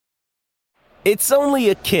It's only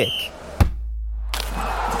a kick,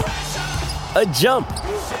 a jump,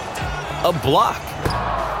 a block.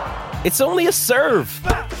 It's only a serve.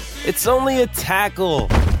 It's only a tackle,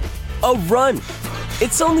 a run.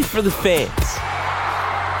 It's only for the fans.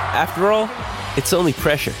 After all, it's only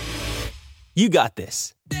pressure. You got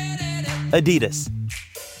this. Adidas.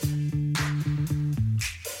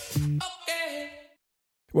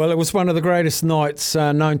 Well, it was one of the greatest nights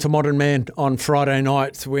known to modern man on Friday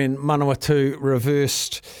night when Manawatu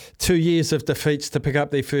reversed 2 years of defeats to pick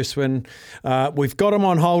up their first win. We've got him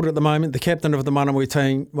on hold at the moment, the captain of the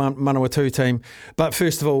Manawatu team. But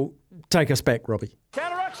first of all, take us back, Robbie.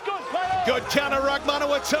 Counter-ruck's good. Good counter-ruck,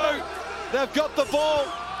 Manawatu. They've got the ball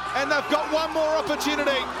and they've got one more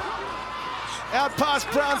opportunity. Out past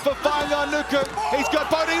Brown for Whainganuku. He's got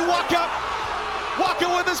Bodie Waka. Waka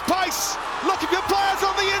with his pace. Looking for players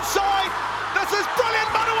on the inside. This is brilliant,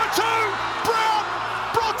 Manawatu. Brown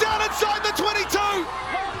brought down inside the 22.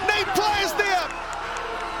 Need players there.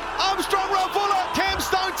 Armstrong, Ravula, Cam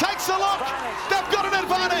Stone takes a look. They've got an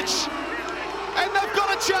advantage. And they've got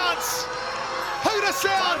a chance. Hooter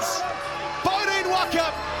sounds. Bodie Waka.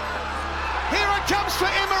 Here it comes for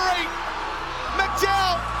Emery.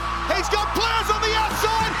 McDowell. He's got players on the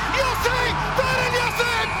outside. Yossi. Brayden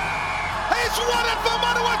Iose. He's won it for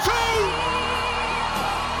Manawatu!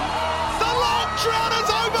 The long drought is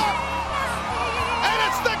over! And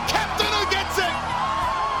it's the captain who gets it!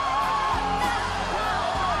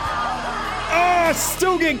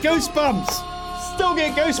 Still get goosebumps. Still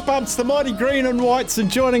get goosebumps. The mighty green and whites, and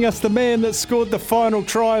joining us, the man that scored the final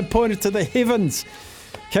try and pointed to the heavens.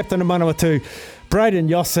 Captain of Manawatu, Brayden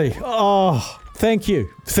Iose. Oh, thank you.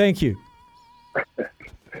 Thank you.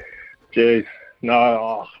 Jeez.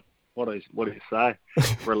 No, What do you say?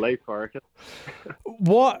 Relief, I reckon.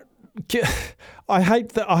 What? I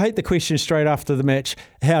hate the question straight after the match.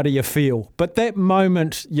 How do you feel? But that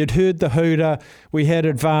moment, you'd heard the hooter. We had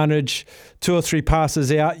advantage. 2 or 3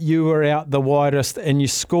 passes out. You were out the widest, and you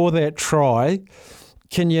score that try.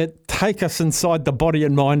 Can you take us inside the body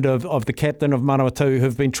and mind of the captain of Manawatu,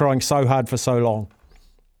 who've been trying so hard for so long?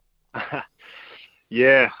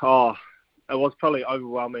 Yeah. It was probably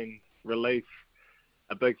overwhelming relief.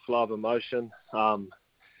 A big flow of emotion.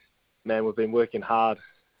 Man, we've been working hard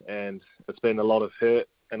and it's been a lot of hurt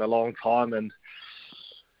in a long time, and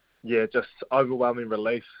yeah, just overwhelming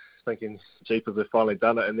relief, thinking, jeepers, we've finally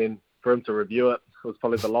done it. And then for him to review it was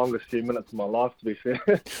probably the longest few minutes of my life, to be fair.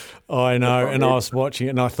 I know, and I was watching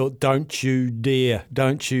it and I thought, don't you dare.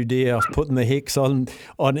 I was putting the hex on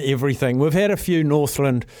everything. We've had a few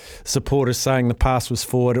Northland supporters saying the pass was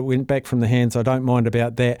forward, it went back from the hands. I don't mind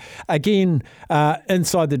about that. Again,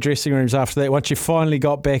 inside the dressing rooms after that, once you finally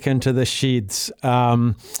got back into the sheds,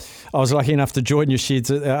 I was lucky enough to join your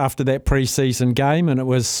sheds after that pre-season game, and it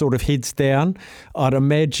was sort of heads down. I'd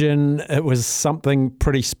imagine it was something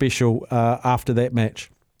pretty special after that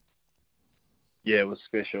match. Yeah, it was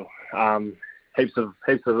special. Heaps of.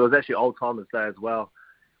 It was actually Old Timers Day as well,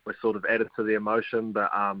 which sort of added to the emotion. But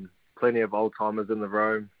plenty of old timers in the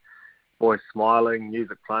room, boys smiling,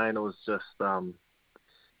 music playing. It was just,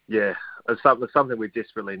 it's something we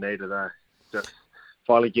desperately needed. Just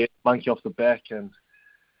finally get monkey off the back, and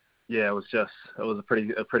yeah, it was a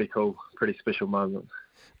pretty cool, pretty special moment.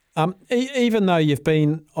 Even though you've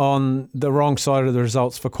been on the wrong side of the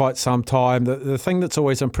results for quite some time, the thing that's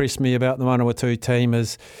always impressed me about the Manawatu team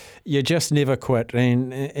is you just never quit.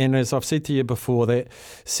 And as I've said to you before, that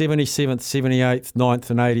 77th, 78th, 9th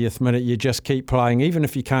and 80th minute, you just keep playing, even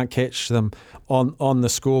if you can't catch them on the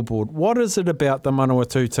scoreboard. What is it about the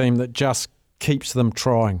Manawatu team that just keeps them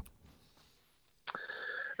trying?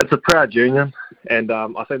 It's a proud union, and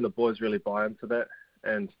I think the boys really buy into that.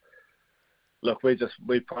 And look,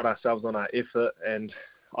 we pride ourselves on our effort, and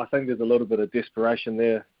I think there's a little bit of desperation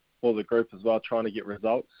there for the group as well, trying to get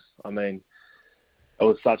results. I mean, it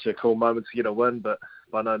was such a cool moment to get a win, but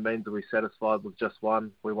by no means are we satisfied with just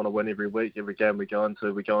one. We want to win every week, every game we go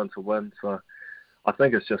into win. So I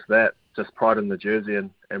think it's just that, just pride in the jersey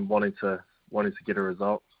and wanting to get a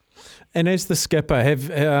result. And as the skipper,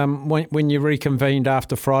 when you reconvened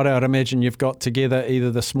after Friday, I'd imagine you've got together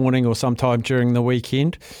either this morning or sometime during the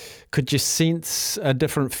weekend. Could you sense a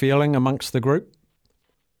different feeling amongst the group?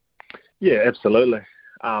 Yeah, absolutely.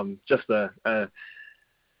 Just a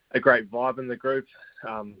great vibe in the group.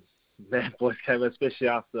 Man, boys came, especially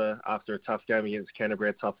after a tough game against Canterbury,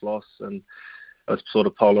 a tough loss, and it was sort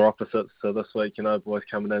of polar opposites. So this week, boys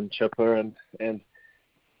coming in chipper and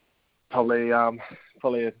probably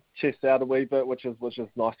a chest out a wee bit, which is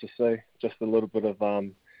nice to see. Just a little bit of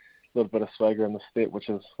little bit of swagger in the step, which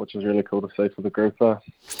is really cool to see for the group.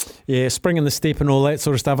 Yeah, spring in the step and all that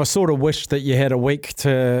sort of stuff. I sort of wish that you had a week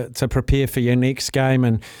to prepare for your next game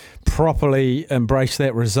and properly embrace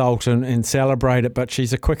that result and celebrate it. But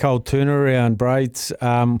she's a quick old turnaround, Braids,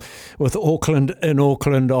 with Auckland in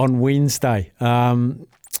Auckland on Wednesday.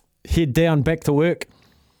 Head down, back to work.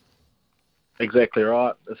 Exactly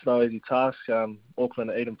right. It's no easy task.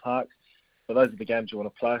 Auckland at Eden Park. So those are the games you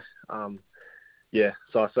want to play.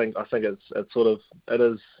 So I think it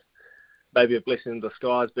is maybe a blessing in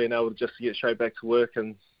disguise being able to just get straight back to work,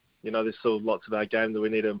 and there's still lots of our game that we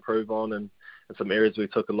need to improve on, and some areas we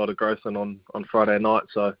took a lot of growth in on Friday night.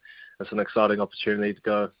 So it's an exciting opportunity to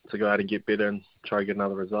go out and get better and try and get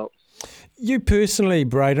another result. You personally,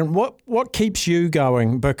 Brayden, what keeps you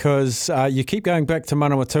going? Because you keep going back to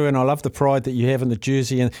Manawatu, and I love the pride that you have in the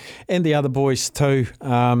jersey and the other boys too.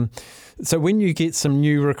 So when you get some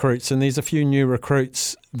new recruits, and there's a few new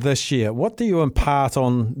recruits this year, what do you impart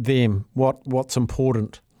on them? What's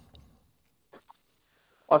important?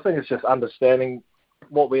 I think it's just understanding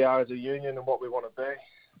what we are as a union and what we want to be.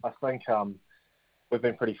 I think we've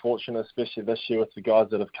been pretty fortunate, especially this year with the guys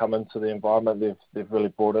that have come into the environment. They've really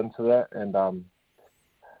bought into that, and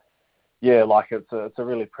it's a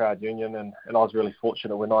really proud union, and I was really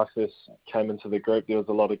fortunate when I first came into the group. There was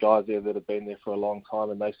a lot of guys there that have been there for a long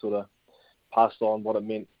time, and they sort of passed on what it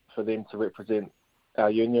meant for them to represent our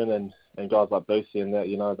union, and guys like Boosie and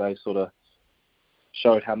that, they sort of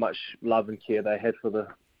showed how much love and care they had for the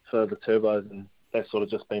Turbos, and that's sort of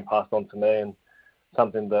just been passed on to me, and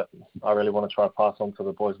something that I really want to try to pass on to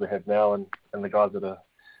the boys we have now and the guys that are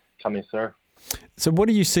coming through. So what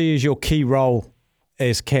do you see as your key role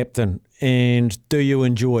as captain, and do you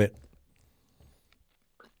enjoy it?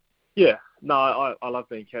 Yeah, no, I love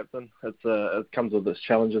being captain. It comes with its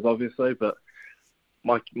challenges, obviously, but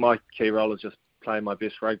my key role is just playing my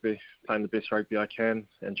best rugby, playing the best rugby I can,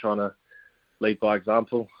 and trying to lead by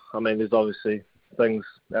example. I mean, there's obviously things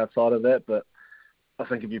outside of that, but I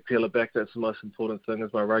think if you peel it back, that's the most important thing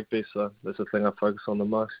is my rugby, so that's the thing I focus on the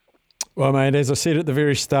most. Well, mate, as I said at the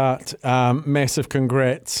very start, massive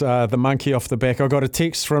congrats. The monkey off the back. I got a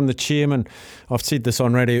text from the chairman. I've said this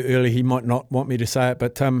on radio earlier. He might not want me to say it,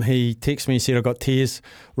 but he texted me and said I got tears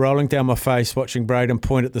rolling down my face watching Brayden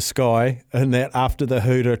point at the sky, and that after the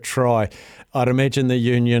hooter try. I'd imagine the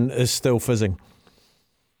union is still fizzing.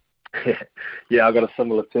 Yeah, I got a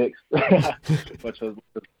similar text, which was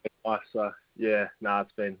nice. So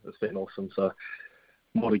it's been awesome. So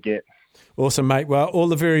more to get. Awesome, mate. Well, all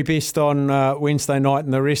the very best on Wednesday night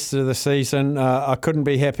and the rest of the season. I couldn't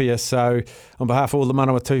be happier. So on behalf of all the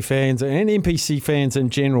Manawatu fans and NPC fans in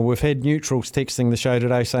general, we've had neutrals texting the show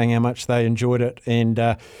today saying how much they enjoyed it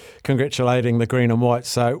and congratulating the green and white.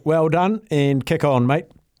 So well done and kick on, mate.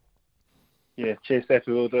 Yeah, cheers,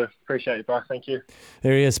 Staffy, will do. Appreciate you, bro. Thank you.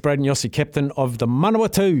 There he is, Brayden Iosse, captain of the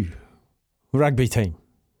Manawatu rugby team.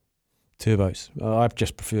 Turbos. I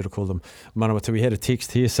just prefer to call them Manawatu. We had a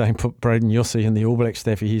text here saying put Brayden Iosse in the All Black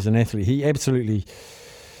Staffy. He's an athlete. He absolutely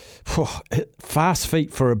fast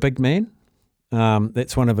feet for a big man.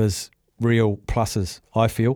 That's one of his real pluses, I feel.